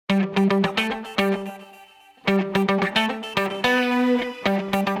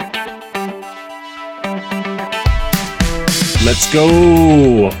Let's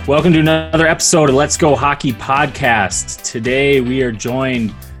go. Welcome to another episode of Let's Go Hockey Podcast. Today we are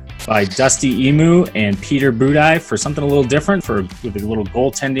joined by Dusty Emu and Peter Budaj for something a little different, with a little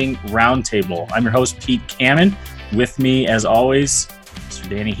goaltending roundtable. I'm your host, Pete Cannon. With me, as always, Mr.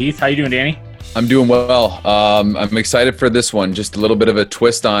 Danny Heath. How you doing, Danny? I'm doing well. I'm excited for this one. Just a little bit of a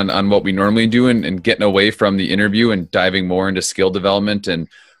twist on what we normally do and getting away from the interview and diving more into skill development and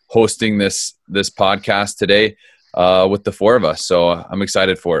hosting this podcast today with the four of us. So I'm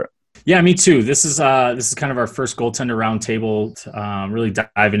excited for it. Yeah, me too. This is kind of our first goaltender roundtable, really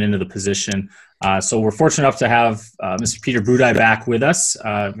diving into the position. So we're fortunate enough to have Mr. Peter Budaj back with us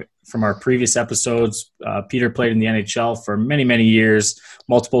from our previous episodes. Peter played in the NHL for many, many years,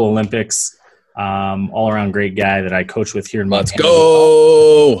 multiple Olympics, all-around great guy that I coach with here in Montana. Let's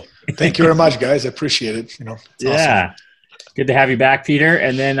go! Thank you very much, guys. I appreciate it. Yeah. Awesome. Good to have you back, Peter.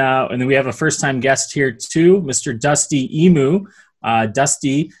 And then we have a first-time guest here too, Mr. Dusty Emu.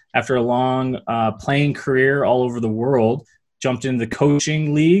 Dusty, after a long playing career all over the world, jumped into the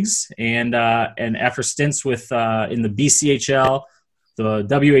coaching leagues and after stints with in the BCHL, the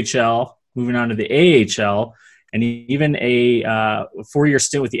WHL, moving on to the AHL, and even a 4-year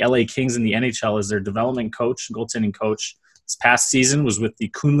stint with the LA Kings in the NHL as their development coach, goaltending coach. This past season was with the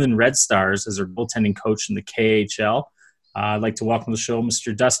Kunlun Red Stars as their goaltending coach in the KHL. I'd like to welcome to the show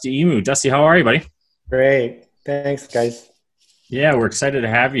Mr. Dusty Emu. Dusty, how are you, buddy? Great. Thanks, guys. Yeah, we're excited to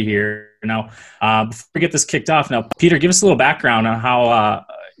have you here. Now, before we get this kicked off, now, Peter, give us a little background on how,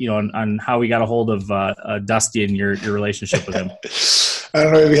 on how we got a hold of Dusty and your relationship with him. I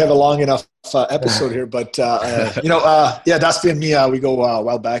don't know if we have a long enough episode here, but, Dusty and me, we go a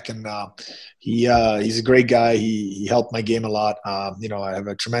while back, and he's a great guy. He helped my game a lot. I have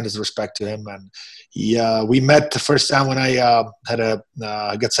a tremendous respect to him, and we met the first time when I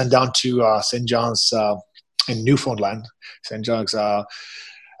got sent down to St. John's in Newfoundland, St. John's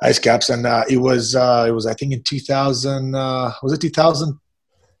Ice Caps, and it was I think in 2000 was it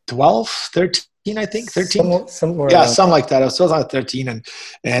 2012, 13 I think 13 somewhere something like that. I was still on 13,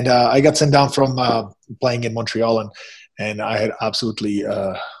 and I got sent down from playing in Montreal, and I had absolutely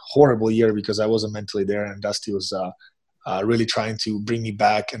horrible year because I wasn't mentally there, and Dusty was really trying to bring me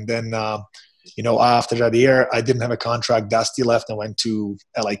back. And then after that year, I didn't have a contract. Dusty left and went to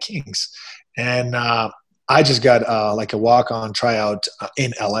LA Kings, and I just got like a walk-on tryout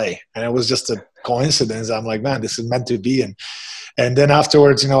in LA, and it was just a coincidence. I'm like, man, this is meant to be. And then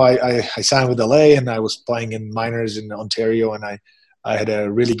afterwards, I signed with LA, and I was playing in minors in Ontario, and I had a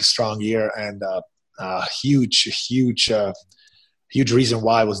really strong year, and huge reason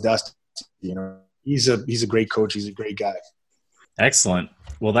why was Dusty. He's a great coach. He's a great guy. Excellent.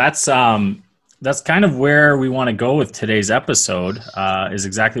 Well, that's kind of where we want to go with today's episode, is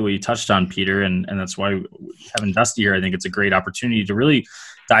exactly what you touched on, Peter, and that's why having Dusty here, I think it's a great opportunity to really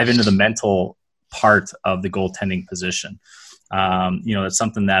dive into the mental part of the goaltending position. It's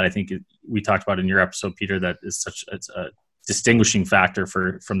something that I think we talked about in your episode, Peter, that is it's a distinguishing factor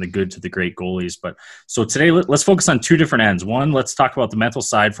from the good to the great goalies. But so today, let's focus on two different ends. One, let's talk about the mental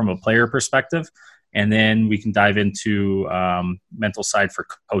side from a player perspective, and then we can dive into mental side for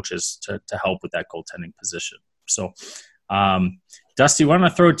coaches to help with that goaltending position. So, Dusty, why don't I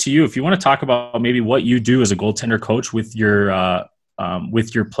throw it to you? If you want to talk about maybe what you do as a goaltender coach with your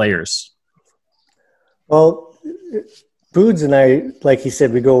players. Well, Boods and I, like he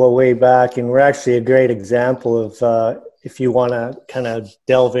said, we go way back, and we're actually a great example of if you want to kind of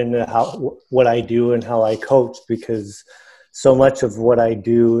delve into what I do and how I coach, because so much of what I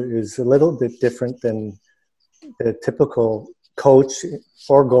do is a little bit different than the typical coach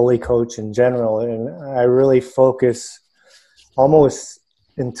or goalie coach in general. And I really focus almost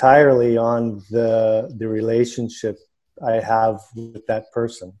entirely on the relationship I have with that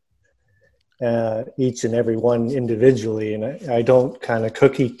person, each and every one individually. And I don't kind of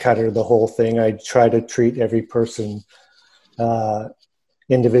cookie cutter the whole thing. I try to treat every person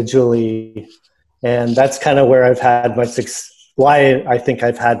individually. And that's kind of where I've had my why I think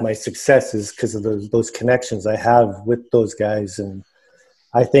I've had my success is because of those connections I have with those guys. And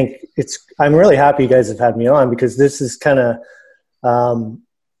I think I'm really happy you guys have had me on, because this is kind of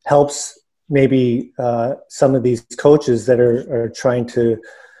helps maybe some of these coaches that are trying to,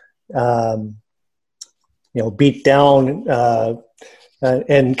 beat down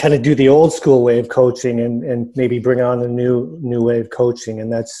and kind of do the old school way of coaching and maybe bring on a new way of coaching.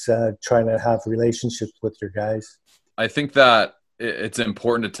 And that's trying to have relationships with your guys. I think that it's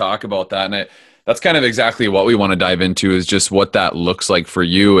important to talk about that. And that's kind of exactly what we want to dive into, is just what that looks like for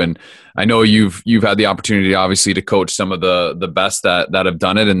you. And I know you've had the opportunity, obviously, to coach some of the best that have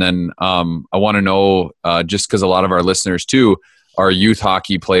done it. And then I want to know, just because a lot of our listeners too are youth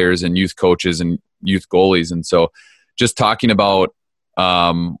hockey players and youth coaches and youth goalies. And so just talking about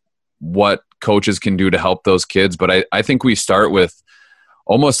what coaches can do to help those kids. But I think we start with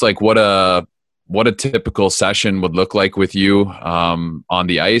almost like what a typical session would look like with you on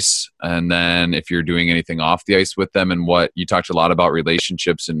the ice. And then if you're doing anything off the ice with them, and what you talked a lot about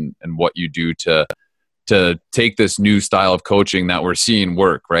relationships and what you do to take this new style of coaching that we're seeing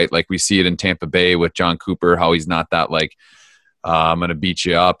work, right? Like we see it in Tampa Bay with John Cooper, how he's not that like, I'm going to beat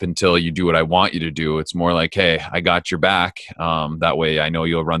you up until you do what I want you to do. It's more like, hey, I got your back. That way I know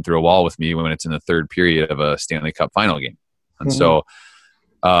you'll run through a wall with me when it's in the third period of a Stanley Cup final game. And so,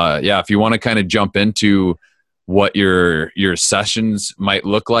 if you want to kind of jump into what your sessions might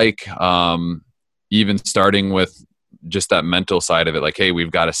look like, even starting with just that mental side of it, like, hey, we've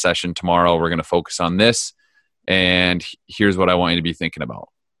got a session tomorrow. We're going to focus on this. And here's what I want you to be thinking about.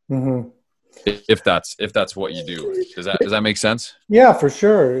 Mm-hmm. If that's what you do. Does that make sense? Yeah, for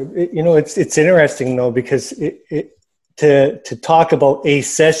sure. It's interesting though, because to talk about a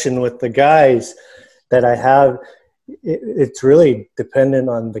session with the guys that I have, it's really dependent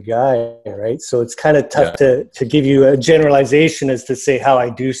on the guy, right? So it's kind of tough to give you a generalization as to say how I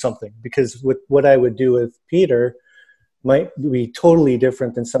do something, because with what I would do with Peter might be totally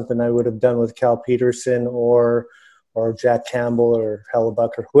different than something I would have done with Cal Peterson or Jack Campbell or Hellebuck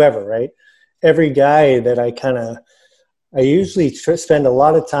or whoever, right? Every guy that I usually spend a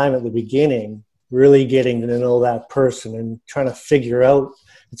lot of time at the beginning really getting to know that person and trying to figure out.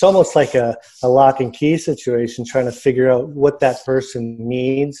 It's almost like a lock and key situation, trying to figure out what that person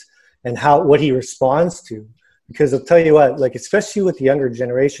needs and what he responds to. Because I'll tell you what, like, especially with the younger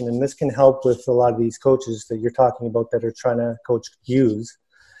generation, and this can help with a lot of these coaches that you're talking about that are trying to coach youths.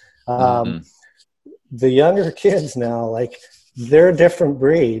 The younger kids now, like, they're a different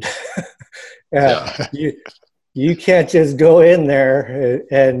breed. You can't just go in there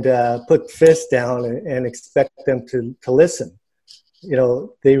and put fists down and expect them to listen. They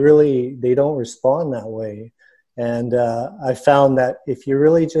don't respond that way. And I found that if you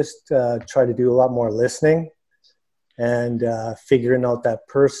really just try to do a lot more listening and figuring out that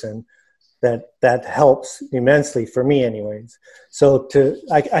person, that helps immensely for me anyways. So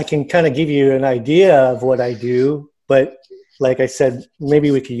I can kind of give you an idea of what I do, but like I said,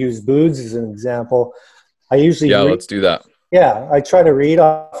 maybe we could use Boods as an example. I usually let's do that. Yeah, I try to read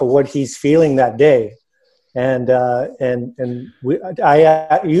off of what he's feeling that day, and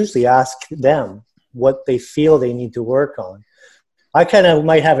I usually ask them what they feel they need to work on. I kind of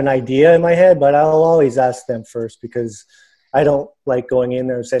might have an idea in my head, but I'll always ask them first, because I don't like going in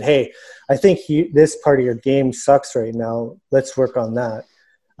there and saying, "Hey, I think this part of your game sucks right now. Let's work on that."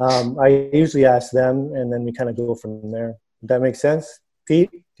 I usually ask them, and then we kind of go from there. Does that make sense? Pete,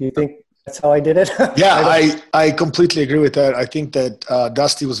 do you think that's how I did it? Yeah, I completely agree with that. I think that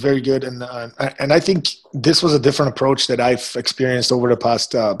Dusty was very good. And I think this was a different approach that I've experienced over the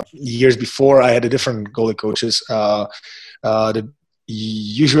past years. Before, I had a different goalie coaches.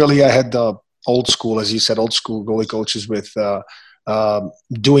 Usually I had the old school, as you said, old school goalie coaches with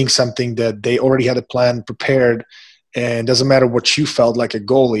doing something that they already had a plan prepared. And doesn't matter what you felt like a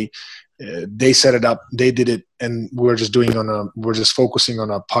goalie, they set it up, they did it, and we're just focusing on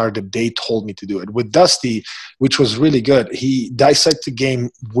a part that they told me to do it. With Dusty, which was really good, he dissected the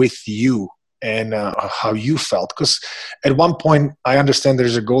game with you and how you felt. Because at one point, I understand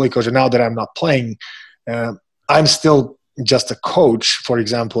there's a goalie coach, and now that I'm not playing, I'm still just a coach, for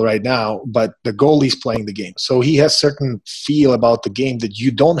example, right now, but the goalie's playing the game. So he has certain feel about the game that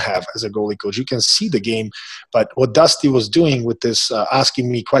you don't have as a goalie coach. You can see the game, but what Dusty was doing with this, asking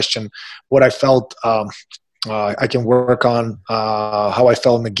me question, what I felt I can work on, how I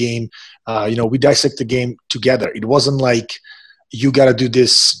felt in the game. We dissect the game together. It wasn't like, you got to do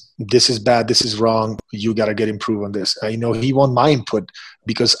this. This is bad. This is wrong. You got to get improved on this. He wanted my input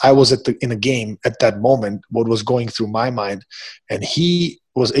because I was in a game at that moment, what was going through my mind. And he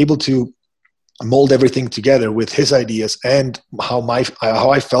was able to mold everything together with his ideas and how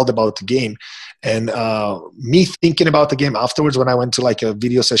I felt about the game. And me thinking about the game afterwards, when I went to like a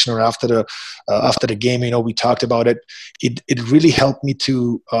video session or after the game, we talked about it. It really helped me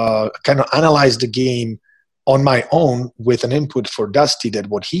to kind of analyze the game on my own with an input for Dusty, that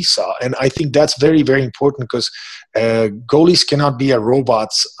what he saw. And I think that's very, very important, because goalies cannot be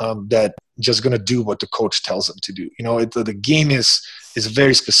robots that just going to do what the coach tells them to do. The game is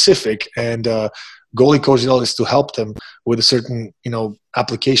very specific, and goalie coach's role is to help them with a certain,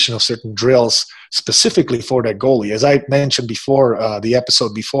 application of certain drills specifically for that goalie. As I mentioned before, the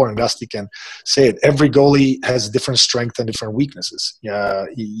episode before, and Dusty can say it, every goalie has different strengths and different weaknesses.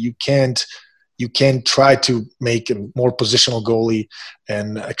 You can't try to make a more positional goalie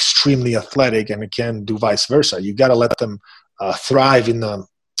and extremely athletic, and it can do vice versa. You got to let them thrive in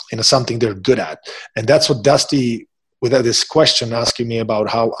something they're good at. And that's what Dusty, with this question asking me about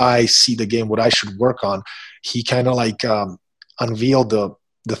how I see the game, what I should work on, he kind of like unveiled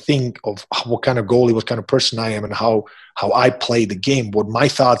the thing of what kind of goalie, what kind of person I am, and how I play the game, what my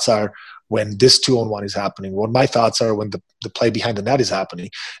thoughts are when this 2-on-1 is happening, what my thoughts are when the play behind the net is happening.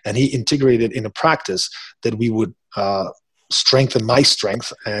 And he integrated in a practice that we would strengthen my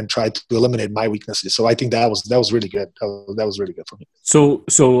strength and try to eliminate my weaknesses. So I think that was really good. That was really good for me. So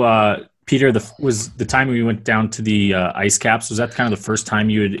Peter, was the time we went down to the ice caps, was that kind of the first time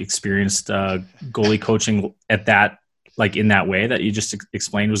you had experienced goalie coaching at that, like in that way that you just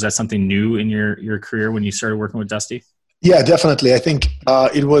explained? Was that something new in your career when you started working with Dusty? Yeah, definitely. I think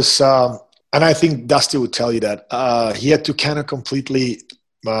it was, and I think Dusty would tell you that he had to kind of completely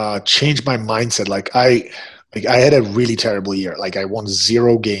change my mindset. I had a really terrible year. Like I won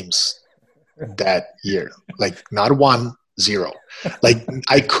 0 games that year. Like not 1, 0. Like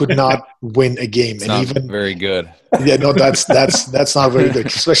I could not win a game. It's not even very good. Yeah, no, that's not very good.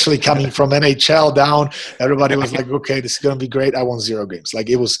 Especially coming from NHL down, everybody was like, "Okay, this is gonna be great." I won 0 games. Like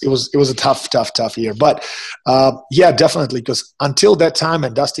it was a tough year. But yeah, definitely, because until that time,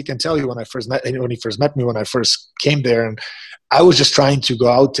 and Dusty can tell you when he first met me, when I first came there, and I was just trying to go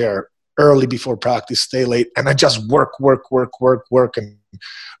out there early before practice, stay late, and I just work, and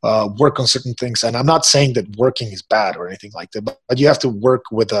work on certain things. And I'm not saying that working is bad or anything like that, but you have to work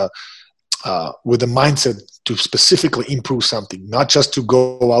with a mindset to specifically improve something, not just to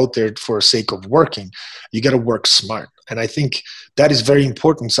go out there for the sake of working. You got to work smart. And I think that is very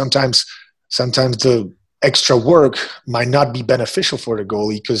important. Sometimes the extra work might not be beneficial for the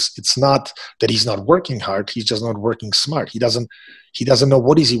goalie, because it's not that he's not working hard. He's just not working smart. He doesn't know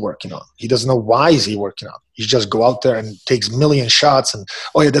what is he working on. He doesn't know why is he working on. He just go out there and takes million shots and,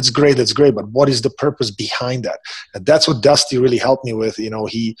 oh yeah, that's great. But what is the purpose behind that? And that's what Dusty really helped me with.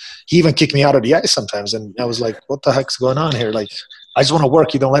 He even kicked me out of the ice sometimes. And I was like, what the heck's going on here? Like, I just want to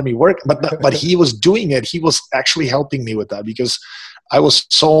work. You don't let me work. But he was doing it. He was actually helping me with that, because I was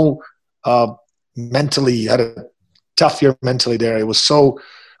so mentally, had a tough year mentally there. It was so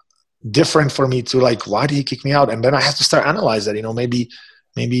different for me to like, why did he kick me out? And then I had to start analyze that,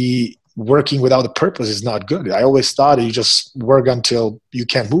 maybe working without a purpose is not good. I always thought you just work until you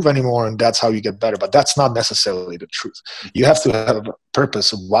can't move anymore, and that's how you get better. But that's not necessarily the truth. You have to have a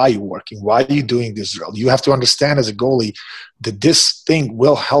purpose of why you're working, why are you doing this drill. You have to understand as a goalie that this thing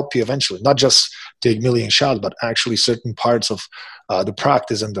will help you eventually, not just take million shots, but actually certain parts of the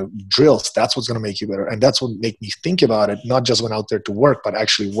practice and the drills. That's what's going to make you better. And that's what made me think about it, not just went out there to work, but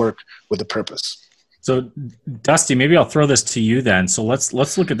actually work with a purpose. So Dusty, maybe I'll throw this to you then. So let's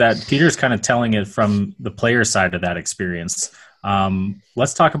look at that. Peter's kind of telling it from the player side of that experience.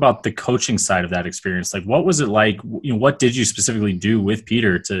 Let's talk about the coaching side of that experience. Like, what was it like? What did you specifically do with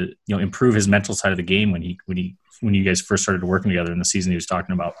Peter to improve his mental side of the game when you guys first started working together in the season he was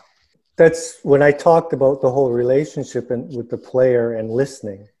talking about? That's when I talked about the whole relationship with the player and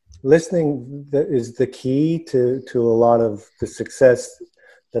listening. Listening is the key to a lot of the success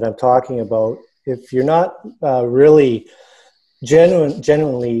that I'm talking about. If you're not really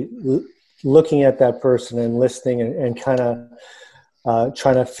genuinely looking at that person and listening and kind of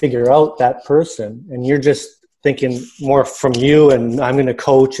trying to figure out that person, and you're just thinking more from you and I'm going to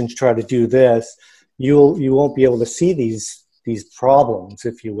coach and try to do this, you won't be able to see these problems,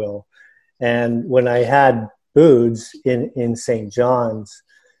 if you will. And when I had Boods in St. John's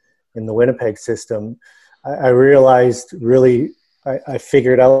in the Winnipeg system, I realized really, I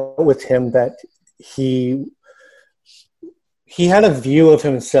figured out with him that he had a view of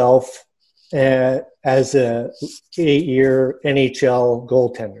himself as a 8-year NHL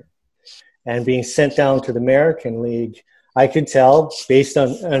goaltender, and being sent down to the American League, I could tell based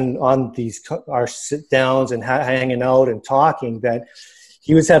on our sit downs and hanging out and talking that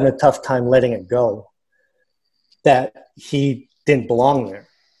he was having a tough time letting it go, that he didn't belong there.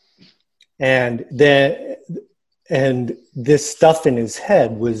 And this stuff in his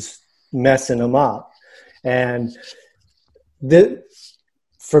head was messing him up. And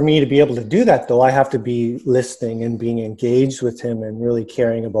for me to be able to do that, though, I have to be listening and being engaged with him and really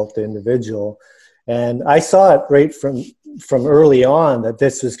caring about the individual. And I saw it right from early on that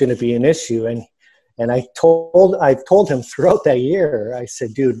this was going to be an issue. And I've told him throughout that year, I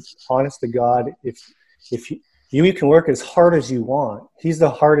said, dude, honest to God, if you can work as hard as you want. He's the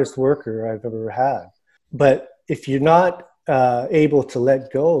hardest worker I've ever had. But if you're not able to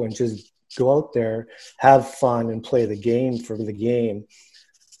let go and just go out there, have fun and play the game for the game,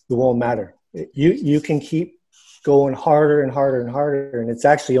 it won't matter. You can keep going harder and harder and harder, and it's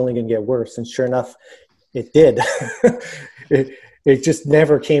actually only going to get worse. And sure enough, it did. It just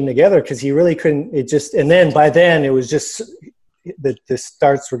never came together because he really couldn't. And then by then it was just the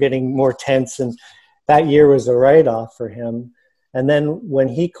starts were getting more tense, and that year was a write-off for him. And then when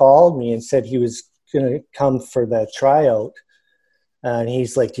he called me and said he was going to come for the tryout, and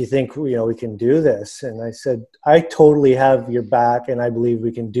he's like, do you think, we can do this? And I said, I totally have your back and I believe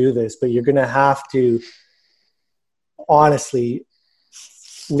we can do this, but you're going to have to honestly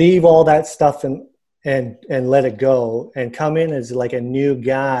leave all that stuff and let it go and come in as like a new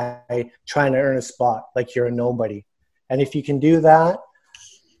guy trying to earn a spot, like you're a nobody. And if you can do that,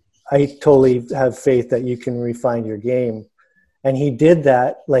 I totally have faith that you can refine your game. And he did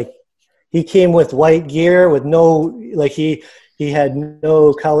that. Like, he came with white gear with he had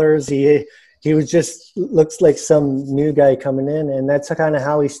no colors. He was just looks like some new guy coming in, and that's kind of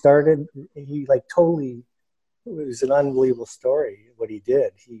how he started. He totally, it was an unbelievable story what he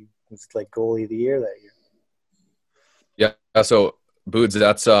did. He was like goalie of the year that year. Yeah. So Boods,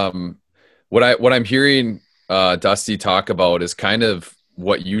 that's what I'm hearing Dusty talk about is kind of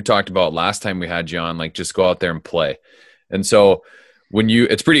what you talked about last time we had you on, like just go out there and play. And so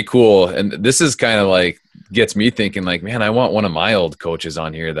it's pretty cool. And this is kind of like gets me thinking like, man, I want one of my old coaches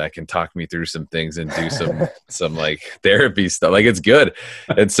on here that can talk me through some things and do some like therapy stuff. Like, it's good.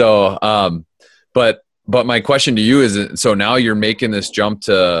 And so, but my question to you is, so now you're making this jump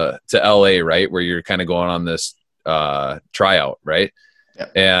to LA, right? Where you're kind of going on this tryout, right?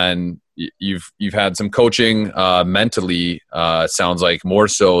 Yep. And you've had some coaching mentally, sounds like more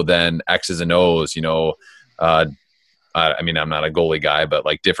so than X's and O's, I mean, I'm not a goalie guy, but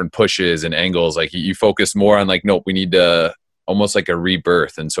like different pushes and angles, like you focus more on like, nope, we need to almost like a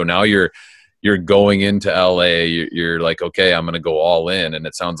rebirth. And so now you're going into LA, you're like, okay, I'm going to go all in. And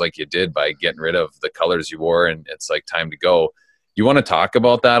it sounds like you did by getting rid of the colors you wore, and it's like time to go. You want to talk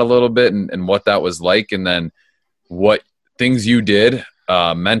about that a little bit and what that was like, and then what things you did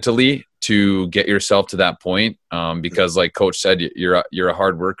mentally to get yourself to that point? Because like Coach said, you're a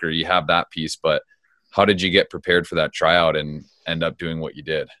hard worker, you have that piece, but how did you get prepared for that tryout and end up doing what you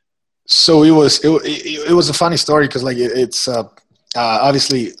did? So it was a funny story because like it's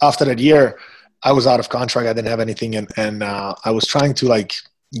obviously after that year I was out of contract. I didn't have anything, and I was trying to like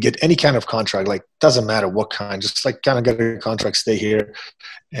get any kind of contract, like doesn't matter what kind, just like kind of get a contract, stay here.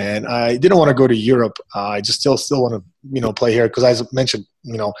 And I didn't want to go to Europe. I just still want to play here because, as I mentioned,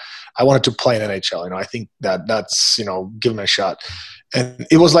 I wanted to play in NHL. I think that's give them a shot. And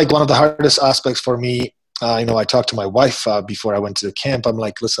it was like one of the hardest aspects for me. I talked to my wife before I went to the camp. I'm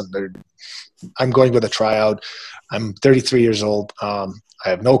like, listen, I'm going with a tryout. I'm 33 years old. I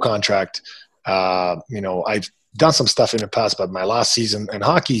have no contract. I've done some stuff in the past, but my last season and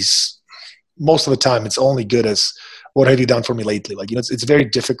hockey's most of the time it's only good as what have you done for me lately? Like, it's very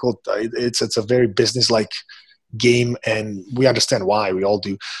difficult. It's a very business-like game, and we understand why. We all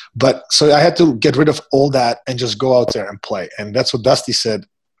do. But so I had to get rid of all that and just go out there and play. And that's what Dusty said.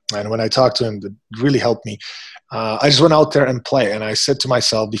 And when I talked to him, that really helped me. I just went out there and play. And I said to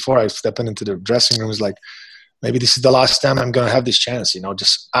myself before I stepped into the dressing room, was like, maybe this is the last time I'm going to have this chance,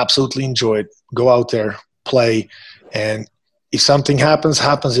 just absolutely enjoy it. Go out there, play. And if something happens.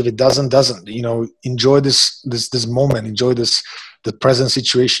 If it doesn't. Enjoy this moment. Enjoy the present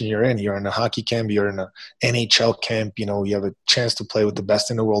situation you're in. You're in a hockey camp. You're in an NHL camp. You have a chance to play with the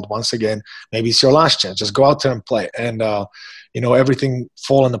best in the world once again. Maybe it's your last chance. Just go out there and play. And, everything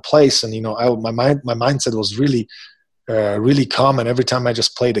fall into place. And, my mindset was really, really calm. And every time I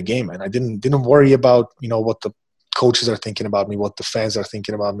just played a game, and I didn't worry about, what the coaches are thinking about me, what the fans are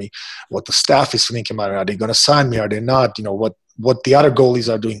thinking about me, what the staff is thinking about me. Are they going to sign me? Are they not? What the other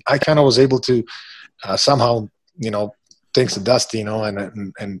goalies are doing. I kind of was able to somehow, thanks to Dusty,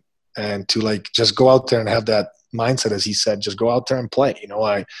 and to like just go out there and have that mindset, as he said, just go out there and play.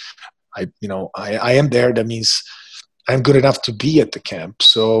 I am there. That means I'm good enough to be at the camp.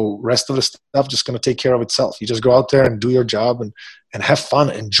 So rest of the stuff just going to take care of itself. You just go out there and do your job and have fun.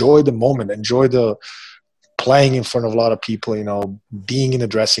 Enjoy the moment. Enjoy the playing in front of a lot of people, being in the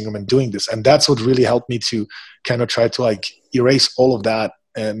dressing room and doing this. And that's what really helped me to kind of try to like erase all of that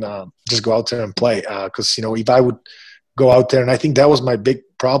and just go out there and play. Because, if I would go out there, and I think that was my big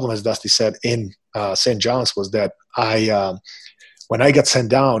problem, as Dusty said, in St. John's, was that when I got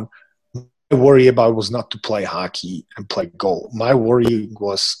sent down, worry about was not to play hockey and play goal. My worry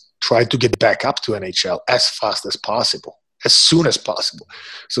was try to get back up to NHL as fast as possible, as soon as possible.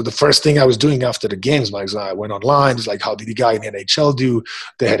 So the first thing I was doing after the games, Mike, I went online. It's like, how did the guy in the NHL do?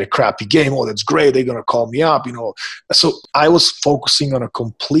 They had a crappy game. Oh, that's great. They're going to call me up, So I was focusing on a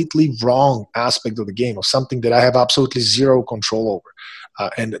completely wrong aspect of the game, of something that I have absolutely zero control over.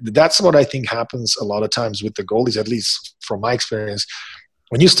 And that's what I think happens a lot of times with the goalies, at least from my experience.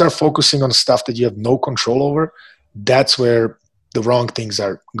 When you start focusing on stuff that you have no control over, that's where the wrong things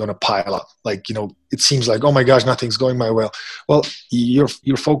are going to pile up. Like, it seems like, oh my gosh, nothing's going my way. Well, you're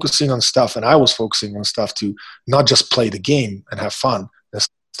focusing on stuff, and I was focusing on stuff to not just play the game and have fun and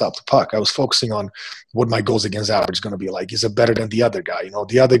stop the puck. I was focusing on what my goals against average is going to be like. Is it better than the other guy?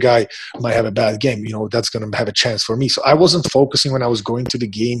 The other guy might have a bad game. That's going to have a chance for me. So I wasn't focusing when I was going to the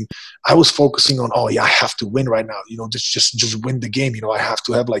game. I was focusing on, oh yeah, I have to win right now. Just win the game. I have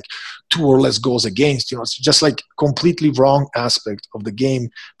to have like 2 or less goals against. It's just like completely wrong aspect of the game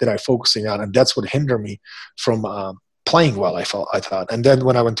that I'm focusing on, and that's what hindered me from playing well. I thought. And then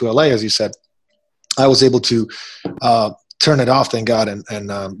when I went to LA, as you said, I was able to turn it off, thank God,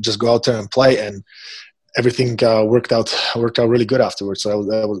 and just go out there and play, and everything worked out really good afterwards. So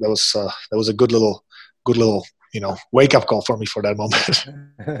that was a good little wake up call for me for that moment.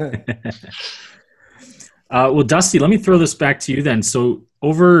 Well, Dusty, let me throw this back to you then. So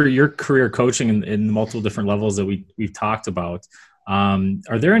over your career coaching in multiple different levels that we've talked about,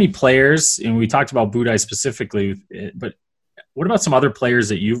 are there any players, and we talked about Budaj specifically, but what about some other players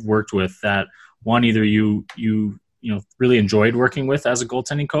that you've worked with that either you really enjoyed working with as a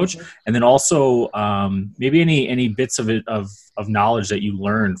goaltending coach, and then also maybe any bits of knowledge that you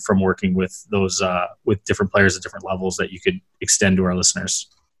learned from working with those with different players at different levels that you could extend to our listeners?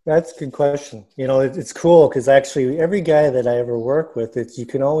 That's a good question. It's cool because actually every guy that I ever work with, you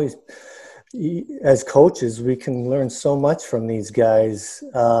can always, as coaches, we can learn so much from these guys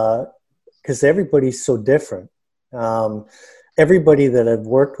because everybody's so different. Everybody that I've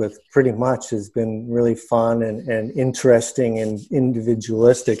worked with pretty much has been really fun and interesting and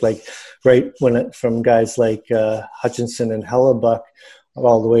individualistic, from guys like Hutchinson and Hellebuck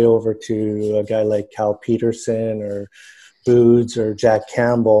all the way over to a guy like Cal Peterson or Boods or Jack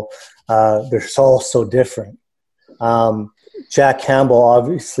Campbell. They're all so different. Jack Campbell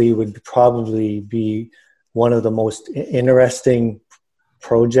obviously would probably be one of the most interesting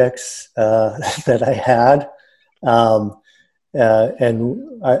projects that I had.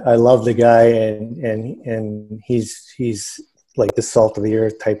 And I love the guy, and he's like the salt of the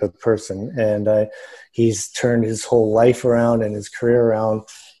earth type of person, and he's turned his whole life around and his career around.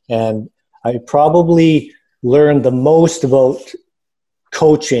 And I probably learned the most about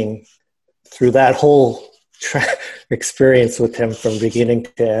coaching through that whole experience with him from beginning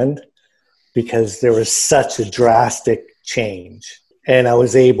to end, because there was such a drastic change, and I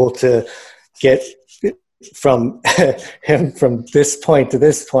was able to get from him from this point to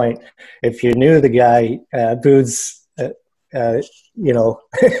this point. If you knew the guy, Boots,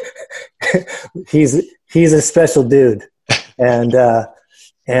 he's a special dude, but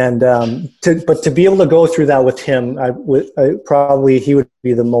to be able to go through that with him, probably he would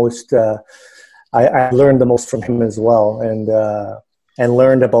be the most. I learned the most from him as well, and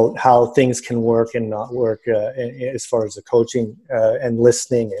learned about how things can work and not work as far as the coaching and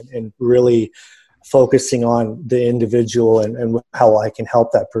listening and really focusing on the individual and how I can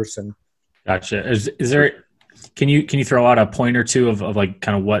help that person. Gotcha. Is there, can you throw out a point or two of like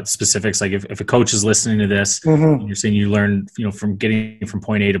kind of what specifics, like if a coach is listening to this, and you're saying you learned, from getting from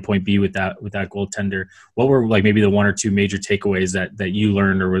point A to point B with that goaltender, what were like maybe the 1 or 2 major takeaways that you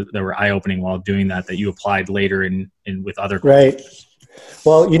learned or that were eye-opening while doing that you applied later in with other coaches? Right.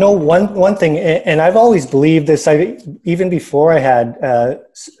 Well, one thing, and I've always believed this, even before I had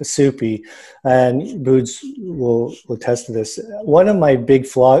Soupy, and Boots will attest to this. One of my big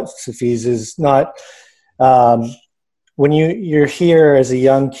philosophies is not when you're here as a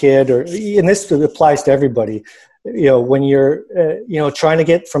young kid, and this applies to everybody. When you're trying to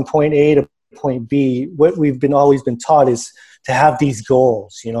get from point A to point B, what we've always been taught is to have these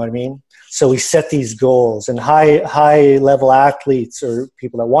goals. You know what I mean? So we set these goals, and high level athletes or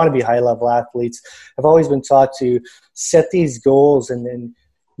people that want to be high level athletes have always been taught to set these goals, and then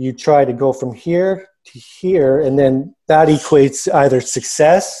you try to go from here to here, and then that equates either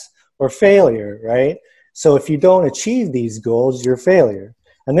success or failure, right? So if you don't achieve these goals, you're a failure.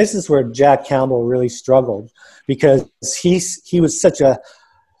 And this is where Jack Campbell really struggled, because he was such a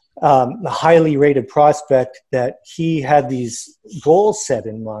highly rated prospect that he had these goals set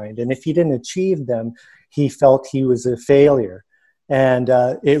in mind, and if he didn't achieve them, he felt he was a failure. And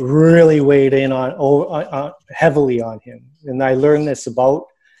it really weighed in on heavily on him. And I learned this about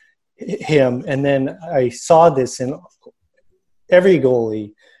him. And then I saw this in every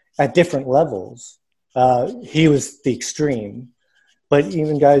goalie at different levels. He was the extreme, but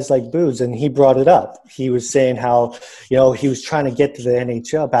even guys like Booz, and he brought it up. He was saying how, he was trying to get to the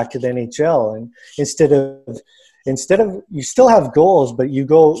NHL, back to the NHL. And instead of you still have goals, but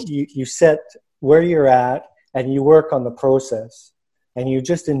you set where you're at and you work on the process. And you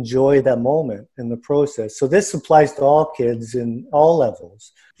just enjoy that moment in the process. So this applies to all kids in all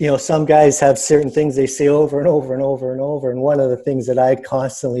levels. Some guys have certain things they say over and over and over and over. And one of the things that I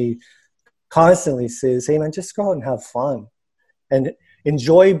constantly say is, hey, man, just go out and have fun. And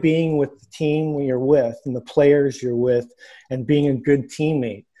enjoy being with the team you're with and the players you're with and being a good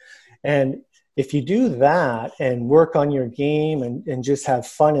teammate. And if you do that and work on your game and just have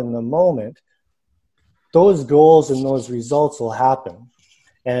fun in the moment, those goals and those results will happen.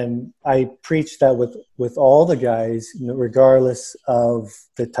 And I preach that with all the guys, regardless of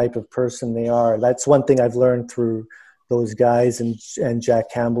the type of person they are. That's one thing I've learned through those guys and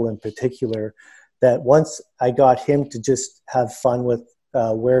Jack Campbell in particular, that once I got him to just have fun with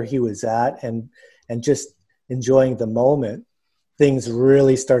where he was at and just enjoying the moment, things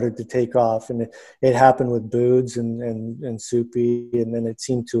really started to take off. And it happened with Boods and Soupy, and then it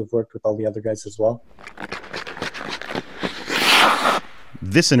seemed to have worked with all the other guys as well.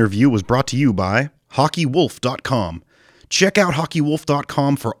 This interview was brought to you by HockeyWolf.com. Check out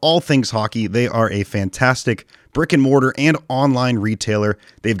HockeyWolf.com for all things hockey. They are a fantastic brick and mortar and online retailer.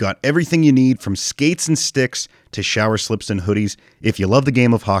 They've got everything you need from skates and sticks to shower slips and hoodies. If you love the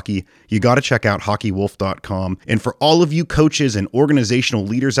game of hockey, you got to check out HockeyWolf.com. And for all of you coaches and organizational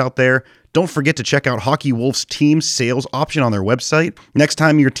leaders out there, don't forget to check out Hockey Wolf's team sales option on their website. Next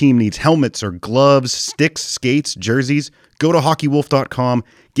time your team needs helmets or gloves, sticks, skates, jerseys, go to HockeyWolf.com.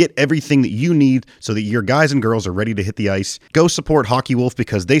 Get everything that you need so that your guys and girls are ready to hit the ice. Go support Hockey Wolf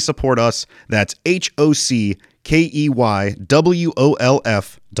because they support us. That's HockeyWolf.com.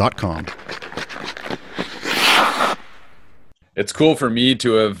 It's cool for me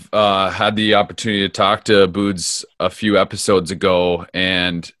to have had the opportunity to talk to Boods a few episodes ago,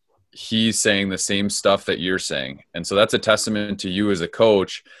 and he's saying the same stuff that you're saying. And so that's a testament to you as a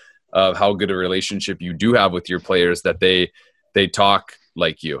coach of how good a relationship you do have with your players, that they talk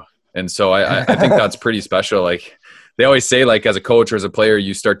like you. And so I think that's pretty special. Like they always say, like as a coach or as a player,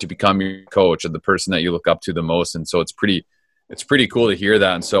 you start to become your coach or the person that you look up to the most. And so it's pretty cool to hear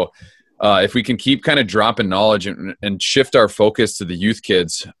that. And so if we can keep kind of dropping knowledge and shift our focus to the youth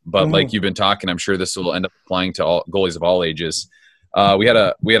kids, but like you've been talking, I'm sure this will end up applying to all goalies of all ages. We had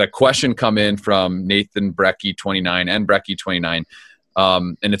a question come in from Nathan Brecky 29 and Brecky 29.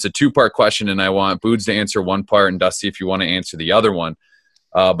 And it's a two-part question, and I want Boods to answer one part and Dusty, if you want to answer the other one.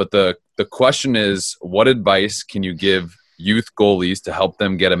 But the question is, what advice can you give youth goalies to help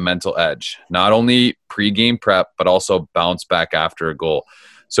them get a mental edge? Not only pre-game prep, but also bounce back after a goal.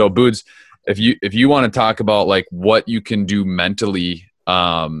 So Boods, if you want to talk about like what you can do mentally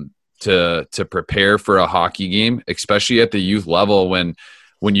to prepare for a hockey game, especially at the youth level when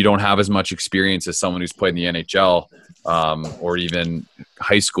you don't have as much experience as someone who's played in the NHL or even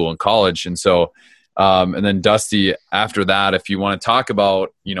high school and college. And so, and then Dusty, after that, if you want to talk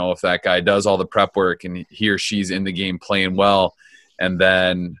about, if that guy does all the prep work and he or she's in the game playing well, and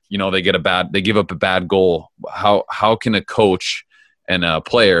then, they give up a bad goal, how can a coach and a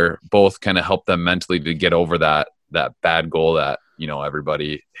player both kind of help them mentally to get over that bad goal that,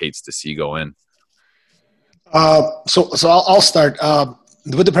 everybody hates to see go in? So I'll start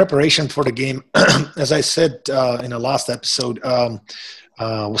with the preparation for the game. As I said in the last episode,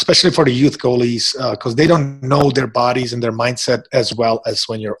 especially for the youth goalies, because they don't know their bodies and their mindset as well as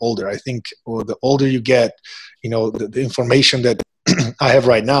when you're older. I think the older you get, the information that I have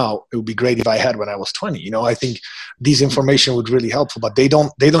right now, it would be great if I had when I was 20. I think these information would really help, but they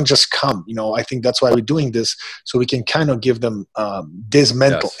don't just come. I think that's why we're doing this, so we can kind of give them this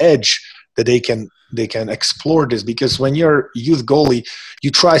mental edge that they can explore this. Because when you're a youth goalie, you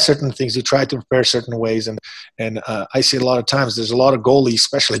try certain things, you try to prepare certain ways, and I see a lot of times there's a lot of goalies,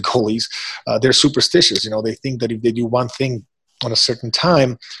 especially goalies, they're superstitious. They think that if they do one thing on a certain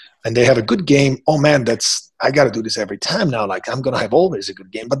time and they have a good game, oh man, I got to do this every time now. Like I'm gonna have always a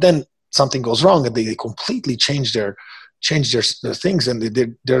good game, but then something goes wrong and they completely change their things, and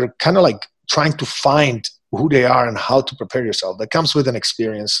they're kind of like trying to find who they are and how to prepare yourself. That comes with an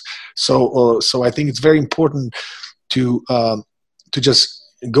experience. So I think it's very important to just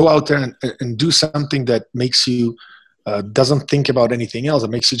go out there and do something that makes you doesn't think about anything else. It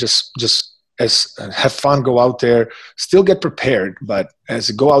makes you just have fun, go out there, still get prepared, but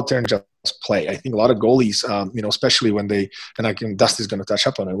as go out there and just play. I think a lot of goalies, especially when Dusty's going to touch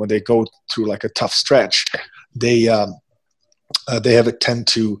up on it, when they go through like a tough stretch, they have a tend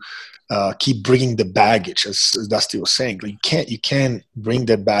to keep bringing the baggage, as Dusty was saying. Like you can't bring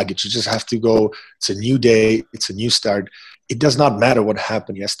that baggage. You just have to go. It's a new day. It's a new start. It does not matter what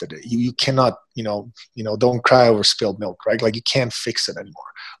happened yesterday. You cannot, don't cry over spilled milk, right? Like you can't fix it anymore.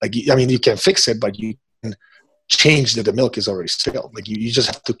 You can fix it, but you can change that the milk is already spilled. Like you just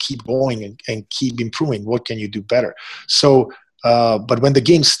have to keep going and keep improving. What can you do better? So, but when the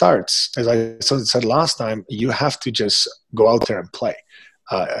game starts, as I said last time, you have to just go out there and play.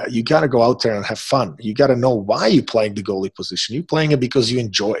 You got to go out there and have fun. You got to know why you're playing the goalie position. You're playing it because you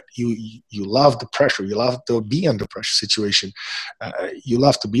enjoy it. You love the pressure. You love to be under pressure situation. You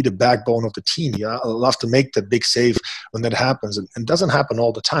love to be the backbone of the team. You love to make the big save when that happens. And it doesn't happen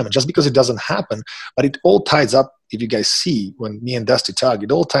all the time. And just because it doesn't happen, but it all ties up. If you guys see when me and Dusty talk,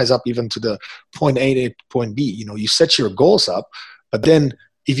 it all ties up even to the point A to point B. You set your goals up, but then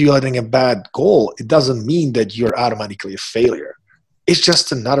if you're letting a bad goal, it doesn't mean that you're automatically a failure. It's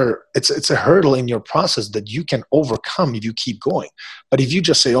just it's a hurdle in your process that you can overcome if you keep going. But if you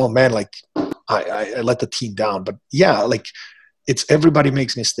just say, oh man, like I let the team down. But yeah, like it's everybody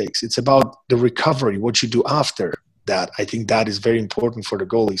makes mistakes. It's about the recovery, what you do after that. I think that is very important for the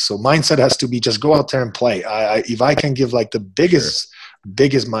goalie. So mindset has to be just go out there and play. If I can give like the biggest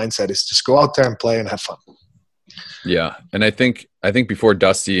mindset is just go out there and play and have fun. Yeah. And I think before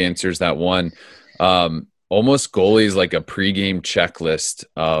Dusty answers that one, almost goalies like a pregame checklist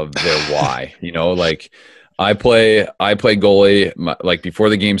of their why. Like I play goalie like before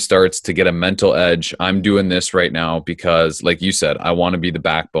the game starts to get a mental edge. I'm doing this right now because, like you said, I want to be the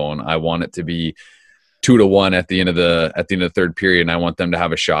backbone. I want it to be 2-1 at the end of the third period, and I want them to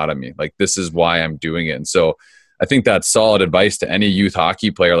have a shot at me. Like this is why I'm doing it. And so I think that's solid advice to any youth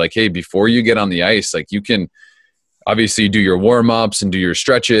hockey player. Like, hey, before you get on the ice, like you can obviously do your warm-ups and do your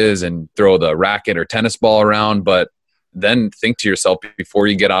stretches and throw the racket or tennis ball around, but then think to yourself before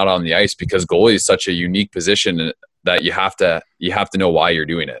you get out on the ice, because goalie is such a unique position that you have to know why you're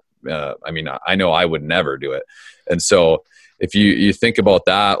doing it. I know I would never do it. And so if you think about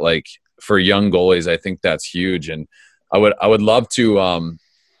that, like for young goalies, I think that's huge. And I would love to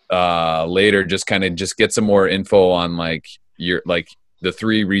later just get some more info on like the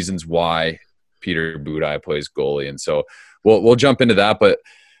 3 reasons why Peter Budaj plays goalie. And so we'll jump into that.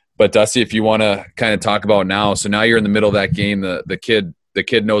 But Dusty, if you want to kind of talk about now, so now you're in the middle of that game, the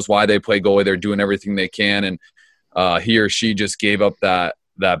kid knows why they play goalie. They're doing everything they can. And he or she just gave up that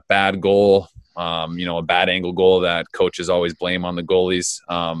bad goal, a bad angle goal that coaches always blame on the goalies.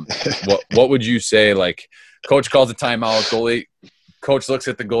 What would you say? Like coach calls a timeout, coach looks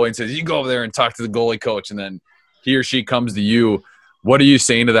at the goalie and says, you go over there and talk to the goalie coach. And then he or she comes to you. What are you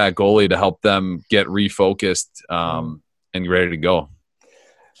saying to that goalie to help them get refocused and ready to go?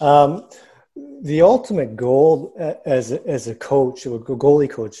 The ultimate goal as a coach, or a goalie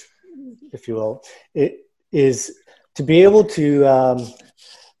coach, if you will, it is to be able to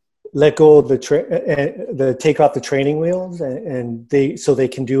let go of the take off the training wheels, and so they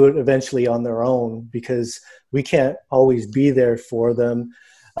can do it eventually on their own, because we can't always be there for them.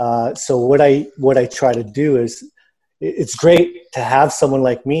 So what I try to do is, it's great to have someone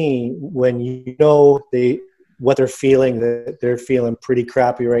like me when what they're feeling, that they're feeling pretty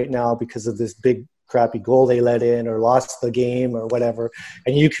crappy right now because of this big crappy goal they let in or lost the game or whatever.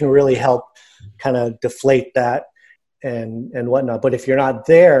 And you can really help kind of deflate that and whatnot. But if you're not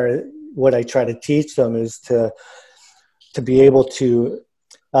there, what I try to teach them is to be able to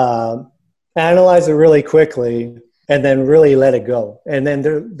analyze it really quickly and then really let it go. And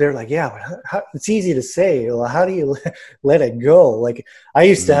then they're like, yeah, it's easy to say. Well, how do you let it go? Like I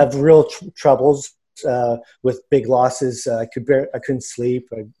used to have real troubles with big losses. I couldn't sleep.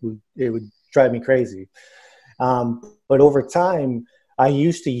 It would drive me crazy. But over time, I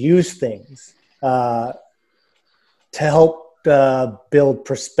used to use things to help build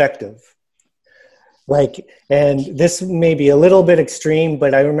perspective. And this may be a little bit extreme,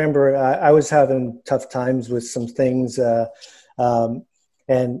 but I remember I was having tough times with some things, and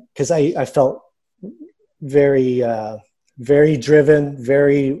because I felt very, very driven,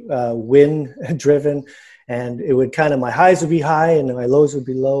 very win driven, and it would my highs would be high and my lows would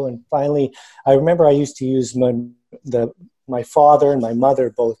be low. And finally, I remember I used to use my father and my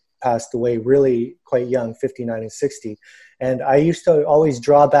mother both passed away really quite young, 59 and 60, and I used to always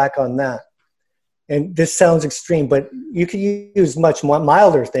draw back on that. And this sounds extreme, but you could use much more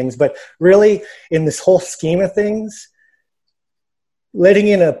milder things. But really, in this whole scheme of things, letting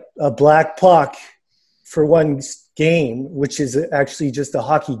in a black puck for one game, which is actually just a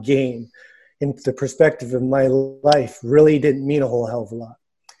hockey game, in the perspective of my life, really didn't mean a whole hell of a lot.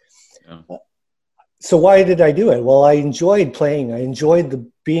 Yeah. So why did I do it? Well, I enjoyed playing. I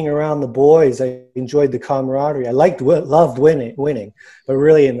enjoyed being around the boys. I enjoyed the camaraderie. I loved winning. But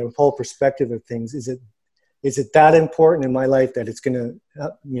really, in the whole perspective of things, is it that important in my life that it's going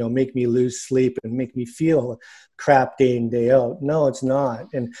to, make me lose sleep and make me feel crap day in, day out? No, it's not.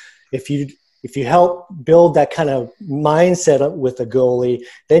 And if you help build that kind of mindset up with a goalie,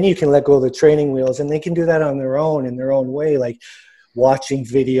 then you can let go of the training wheels, and they can do that on their own, in their own way, like watching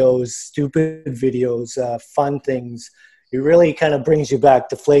videos, stupid videos, fun things. It really kind of brings you back,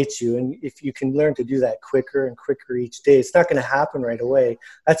 deflates you. And if you can learn to do that quicker and quicker each day, it's not going to happen right away.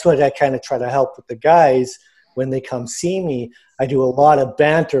 That's what I kind of try to help with the guys when they come see me. I do a lot of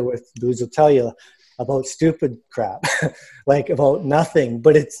banter with dudes will tell you about stupid crap, like about nothing,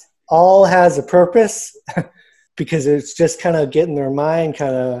 but it's all has a purpose because it's just kind of getting their mind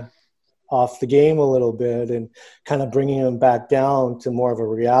kind of off the game a little bit and kind of bringing them back down to more of a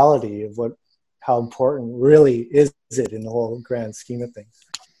reality of how important really is it in the whole grand scheme of things.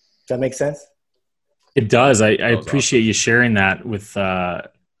 Does that make sense? It does. I appreciate you sharing that with,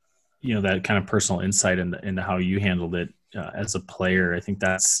 that kind of personal insight into how you handled it as a player. I think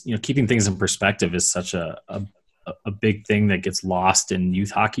that's, keeping things in perspective is such a big thing that gets lost in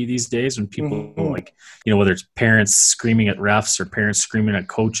youth hockey these days, when people whether it's parents screaming at refs or parents screaming at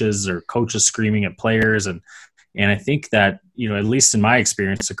coaches or coaches screaming at players. And I think that, at least in my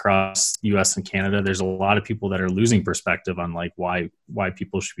experience across US and Canada, there's a lot of people that are losing perspective on like why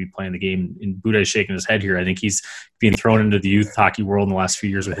people should be playing the game. And Budai's shaking his head here. I think he's being thrown into the youth hockey world in the last few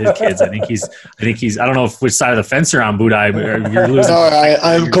years with his kids. I think he's, I don't know which side of the fence you're on, Budai, but you're losing. No,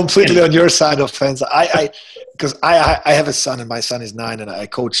 I'm completely on your side of the fence. Because I have a son, and my son is 9, and I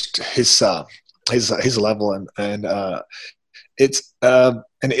coached his level, and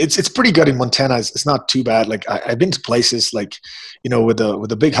it's pretty good in Montana. It's not too bad. Like I've been to places like, with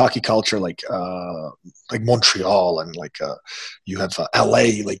the big hockey culture, like Montreal, and like you have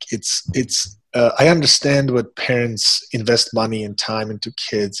LA. Like it's I understand what parents invest money and time into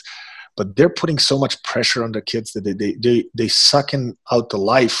kids, but they're putting so much pressure on the kids that they sucking out the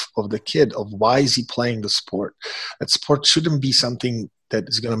life of the kid, of why is he playing the sport. That sport shouldn't be something that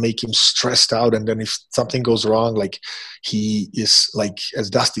is going to make him stressed out. And then if something goes wrong, like he is, like, as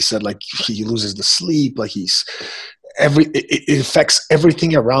Dusty said, like he loses the sleep, like it affects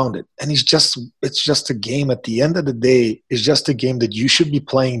everything around it. And it's just a game. At the end of the day, it's just a game that you should be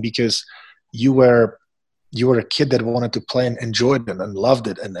playing because you were a kid that wanted to play and enjoyed it and loved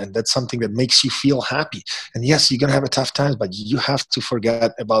it. And that's something that makes you feel happy. And yes, you're going to have a tough time, but you have to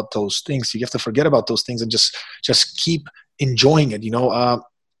forget about those things. You have to forget about those things and just keep enjoying it.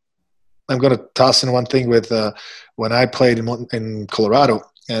 I'm going to toss in one thing with when I played in Colorado,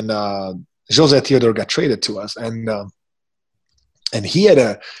 and Jose Theodore got traded to us, and he had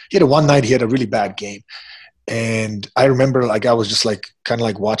a one night he had a really bad game. And I remember, like, I was just like kind of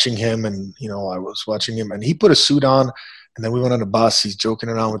like watching him, and I was watching him, and he put a suit on, and then we went on a bus. He's joking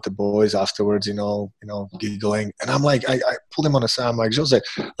around with the boys afterwards, giggling. And I'm like, I pulled him on the side. I'm like, Jose,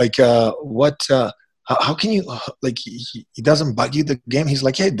 like, what? How can you, like, he doesn't bug you the game? He's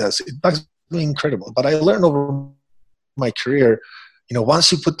like, yeah, it does. It bugs me incredible. But I learned over my career,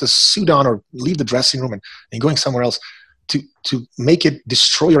 once you put the suit on or leave the dressing room and going somewhere else, to make it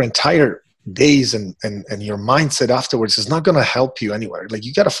destroy your entire days and your mindset afterwards is not going to help you anywhere. Like,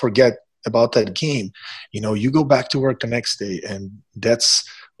 you got to forget about that game. You go back to work the next day, and that's,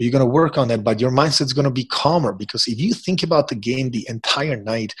 you're going to work on that, but your mindset's going to be calmer, because if you think about the game the entire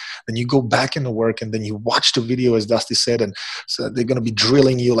night, then you go back into work and then you watch the video, as Dusty said, and so they're going to be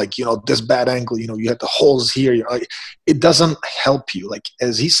drilling you, like, this bad angle, you have the holes here. It doesn't help you. Like,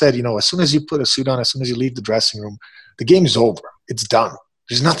 as he said, as soon as you put a suit on, as soon as you leave the dressing room, the game's over. It's done.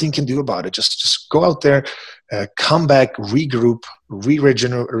 There's nothing you can do about it. Just go out there, come back, regroup,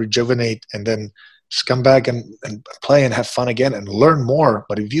 rejuvenate, and then just come back and play and have fun again and learn more.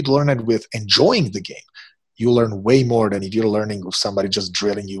 But if you learn it with enjoying the game, you learn way more than if you're learning with somebody just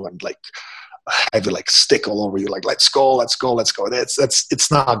drilling you and like have you like stick all over you, like, let's go. It's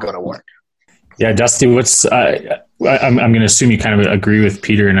not going to work. Yeah, Dusty, I'm going to assume you kind of agree with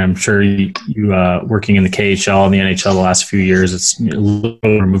Peter, and I'm sure you working in the KHL and the NHL the last few years, it's a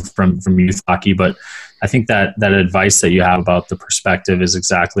little removed from youth hockey, but I think that advice that you have about the perspective is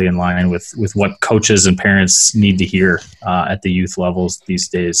exactly in line with what coaches and parents need to hear at the youth levels these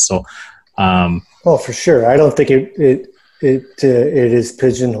days. So, for sure. I don't think it is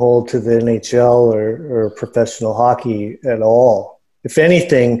pigeonholed to the NHL or professional hockey at all. if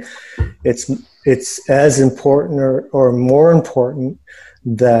anything, it's as important or more important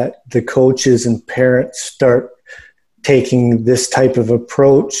that the coaches and parents start taking this type of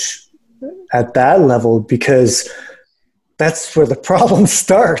approach at that level, because that's where the problem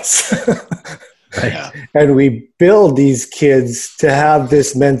starts. Right. And we build these kids to have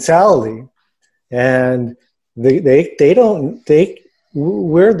this mentality, and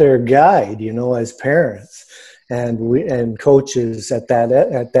we're their guide, as parents and coaches at